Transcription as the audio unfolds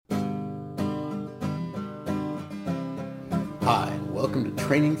Welcome to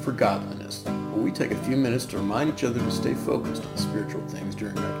Training for Godliness, where we take a few minutes to remind each other to stay focused on spiritual things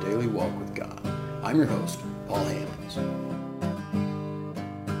during our daily walk with God. I'm your host, Paul Hammonds.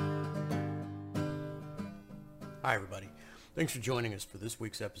 Hi, everybody. Thanks for joining us for this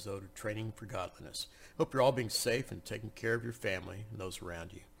week's episode of Training for Godliness. Hope you're all being safe and taking care of your family and those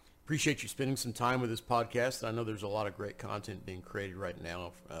around you. Appreciate you spending some time with this podcast. I know there's a lot of great content being created right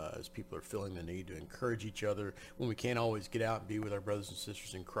now as people are feeling the need to encourage each other when we can't always get out and be with our brothers and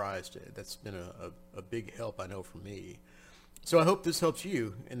sisters in Christ. That's been a big help, I know, for me. So I hope this helps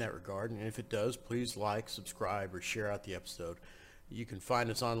you in that regard. And if it does, please like, subscribe, or share out the episode. You can find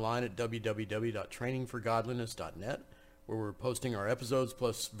us online at www.trainingforgodliness.net, where we're posting our episodes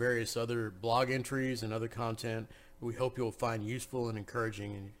plus various other blog entries and other content we hope you'll find useful and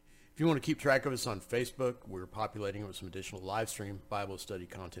encouraging. And if you want to keep track of us on Facebook, we're populating it with some additional live stream Bible study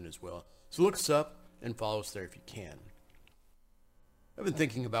content as well. So look us up and follow us there if you can. I've been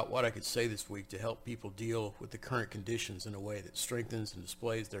thinking about what I could say this week to help people deal with the current conditions in a way that strengthens and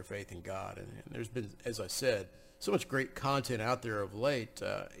displays their faith in God. And there's been, as I said, so much great content out there of late.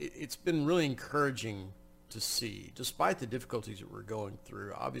 It's been really encouraging to see, despite the difficulties that we're going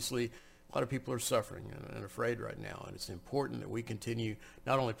through. Obviously, a lot of people are suffering and afraid right now, and it's important that we continue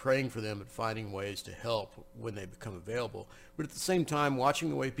not only praying for them, but finding ways to help when they become available, but at the same time watching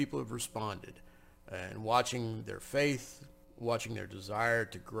the way people have responded and watching their faith, watching their desire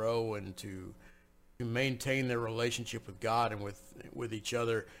to grow and to maintain their relationship with God and with each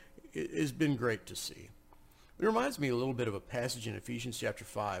other. It has been great to see. It reminds me a little bit of a passage in Ephesians chapter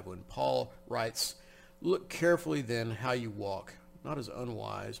 5 when Paul writes, "Look carefully then how you walk, not as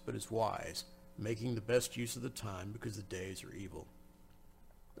unwise, but as wise, making the best use of the time because the days are evil."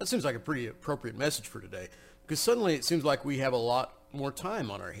 That seems like a pretty appropriate message for today, because suddenly it seems like we have a lot more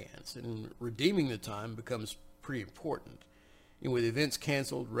time on our hands, and redeeming the time becomes pretty important. And with events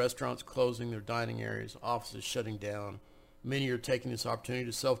canceled, restaurants closing their dining areas, offices shutting down, many are taking this opportunity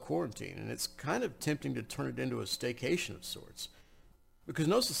to self-quarantine, and it's kind of tempting to turn it into a staycation of sorts, because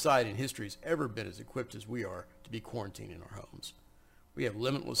no society in history has ever been as equipped as we are to be quarantined in our homes. We have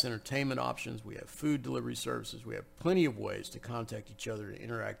limitless entertainment options. We have food delivery services. We have plenty of ways to contact each other and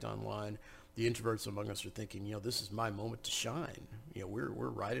interact online. The introverts among us are thinking, this is my moment to shine. We're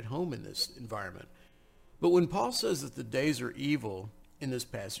right at home in this environment. But when Paul says that the days are evil in this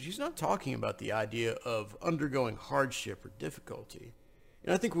passage, he's not talking about the idea of undergoing hardship or difficulty.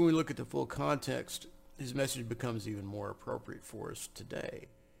 And I think when we look at the full context, his message becomes even more appropriate for us today.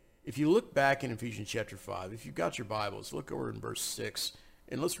 If you look back in Ephesians chapter 5, if you've got your Bibles, look over in verse 6,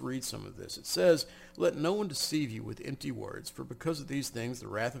 and let's read some of this. It says, "Let no one deceive you with empty words, for because of these things the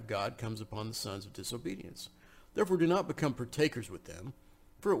wrath of God comes upon the sons of disobedience. Therefore do not become partakers with them.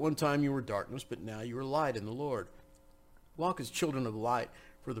 For at one time you were darkness, but now you are light in the Lord. Walk as children of light,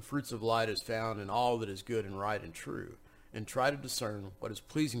 for the fruits of light is found in all that is good and right and true, and try to discern what is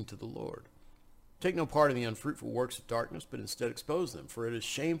pleasing to the Lord. Take no part in the unfruitful works of darkness, but instead expose them, for it is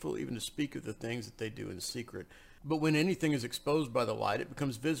shameful even to speak of the things that they do in secret. But when anything is exposed by the light, it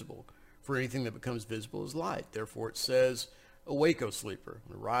becomes visible. For anything that becomes visible is light. Therefore it says, 'Awake, O sleeper,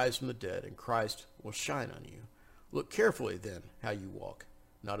 and arise from the dead, and Christ will shine on you.' Look carefully then how you walk,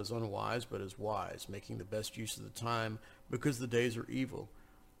 not as unwise, but as wise, making the best use of the time, because the days are evil.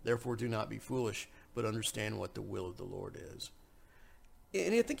 Therefore do not be foolish, but understand what the will of the Lord is."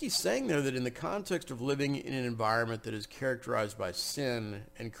 And I think he's saying there that in the context of living in an environment that is characterized by sin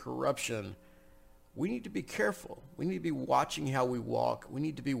and corruption, we need to be careful. We need to be watching how we walk. We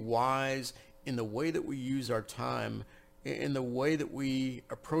need to be wise in the way that we use our time, in the way that we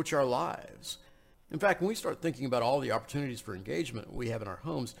approach our lives. In fact, when we start thinking about all the opportunities for engagement we have in our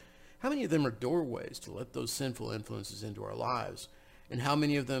homes, how many of them are doorways to let those sinful influences into our lives? And how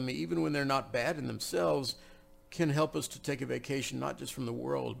many of them, even when they're not bad in themselves, can help us to take a vacation not just from the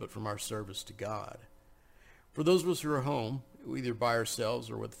world, but from our service to God? For those of us who are home, either by ourselves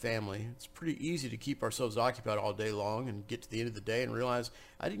or with family, it's pretty easy to keep ourselves occupied all day long and get to the end of the day and realize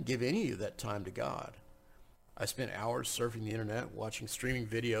I didn't give any of that time to God. I spent hours surfing the internet, watching streaming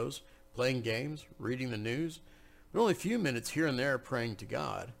videos, playing games, reading the news, but only a few minutes here and there praying to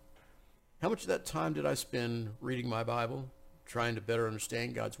God. How much of that time did I spend reading my Bible, trying to better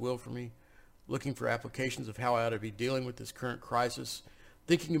understand God's will for me, looking for applications of how I ought to be dealing with this current crisis,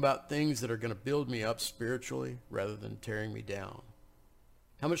 thinking about things that are going to build me up spiritually rather than tearing me down?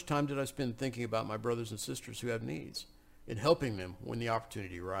 How much time did I spend thinking about my brothers and sisters who have needs and helping them when the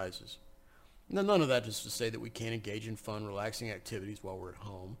opportunity arises? Now, none of that is to say that we can't engage in fun, relaxing activities while we're at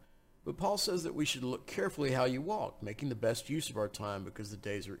home, but Paul says that we should look carefully how you walk, making the best use of our time because the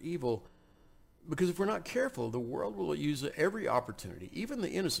days are evil. Because if we're not careful, the world will use every opportunity, even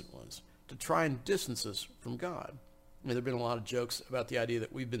the innocent ones, to try and distance us from God. There have been a lot of jokes about the idea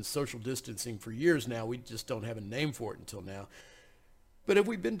that we've been social distancing for years now. We just don't have a name for it until now. But have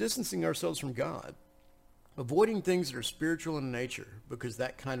we been distancing ourselves from God? Avoiding things that are spiritual in nature, because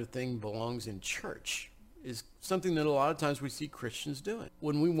that kind of thing belongs in church, is something that a lot of times we see Christians doing.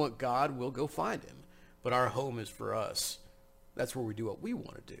 When we want God, we'll go find him. But our home is for us. That's where we do what we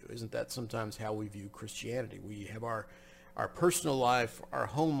want to do. Isn't that sometimes how we view Christianity? We have our personal life, our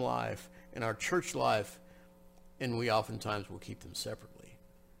home life, and our church life, and we oftentimes will keep them separately.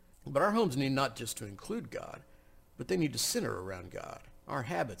 But our homes need not just to include God, but they need to center around God. Our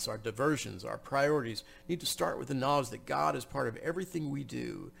habits, our diversions, our priorities need to start with the knowledge that God is part of everything we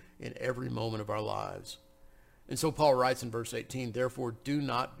do in every moment of our lives. And so Paul writes in verse 18, "Therefore do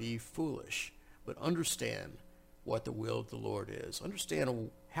not be foolish, but understand what the will of the Lord is." Understand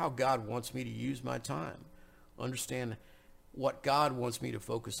how God wants me to use my time. Understand what God wants me to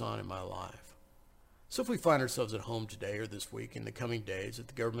focus on in my life. So if we find ourselves at home today or this week, in the coming days, that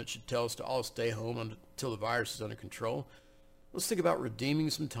the government should tell us to all stay home until the virus is under control, let's think about redeeming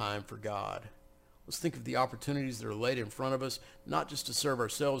some time for God. Let's think of the opportunities that are laid in front of us, not just to serve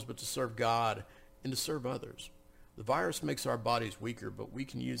ourselves, but to serve God and to serve others. The virus makes our bodies weaker, but we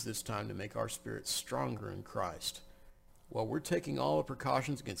can use this time to make our spirits stronger in Christ. While we're taking all the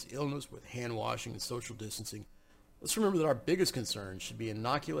precautions against illness with hand washing and social distancing, let's remember that our biggest concern should be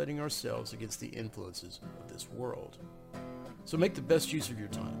inoculating ourselves against the influences of this world. So make the best use of your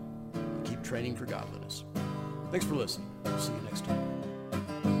time and keep training for godliness. Thanks for listening. We'll see you next time.